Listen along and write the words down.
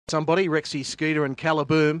Somebody, Rexy Skeeter and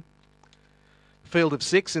Calaboom. Field of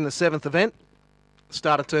 6 in the 7th event.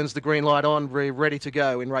 Starter turns the green light on. We're ready to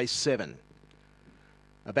go in race 7.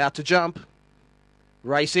 About to jump.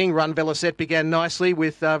 Racing, Run Velocette began nicely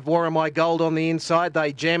with Warramai Gold on the inside.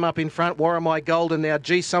 They jam up in front, Warramai Gold, and now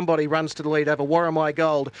G Somebody runs to the lead over Warramai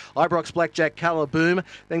Gold. Ibrox Blackjack, Calaboom.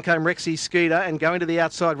 Then came Rexy Skeeter, and going to the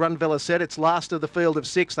outside, Run Velocette. It's last of the field of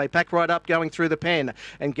 6. They pack right up going through the pen,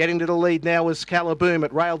 and getting to the lead now was Calaboom.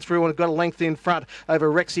 It railed through and got a length in front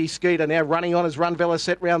over Rexy Skeeter. Now running on as Run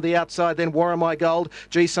Velocette round the outside, then Warramai Gold.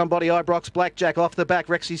 G Somebody, Ibrox Blackjack off the back.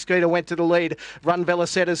 Rexy Skeeter went to the lead. Run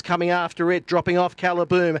Velocette is coming after it, dropping off Calaboom.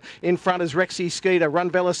 In front is Rexy Skeeter. Run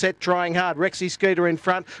Velocette trying hard. Rexy Skeeter in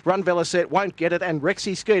front. Run Velocette won't get it, and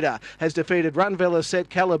Rexy Skeeter has defeated Run Velocette,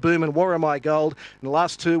 Calaboom and Warramai Gold. And the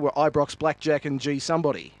last two were Ibrox Blackjack and G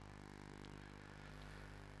Somebody.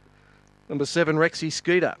 Number 7, Rexy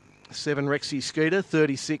Skeeter. 7 Rexy Skeeter,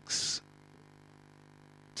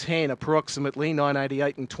 36.10 approximately,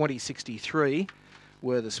 9.88 and 20.63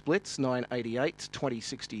 were the splits, 9.88,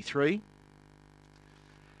 20.63.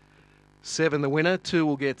 7 the winner, 2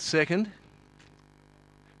 will get second.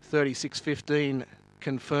 36.15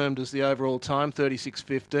 confirmed as the overall time,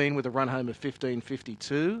 36.15 with a run home of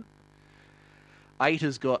 15.52. 8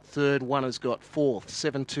 has got third, 1 has got fourth,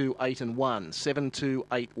 7, 2, 8 and 1, 7, 2,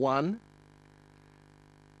 8, 1.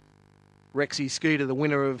 Rexy Skeeter, the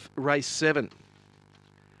winner of race 7.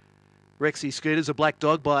 Rexy Skeeter's a black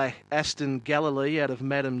dog by Aston Galilee out of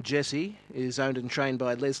Madam Jessie, is owned and trained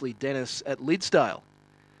by Leslie Dennis at Lidsdale.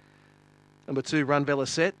 Number 2, Run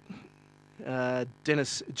Velocette,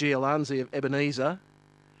 Dennis Giolanzi of Ebenezer,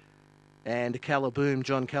 and Calaboom,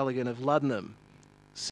 John Callaghan of Luddenham.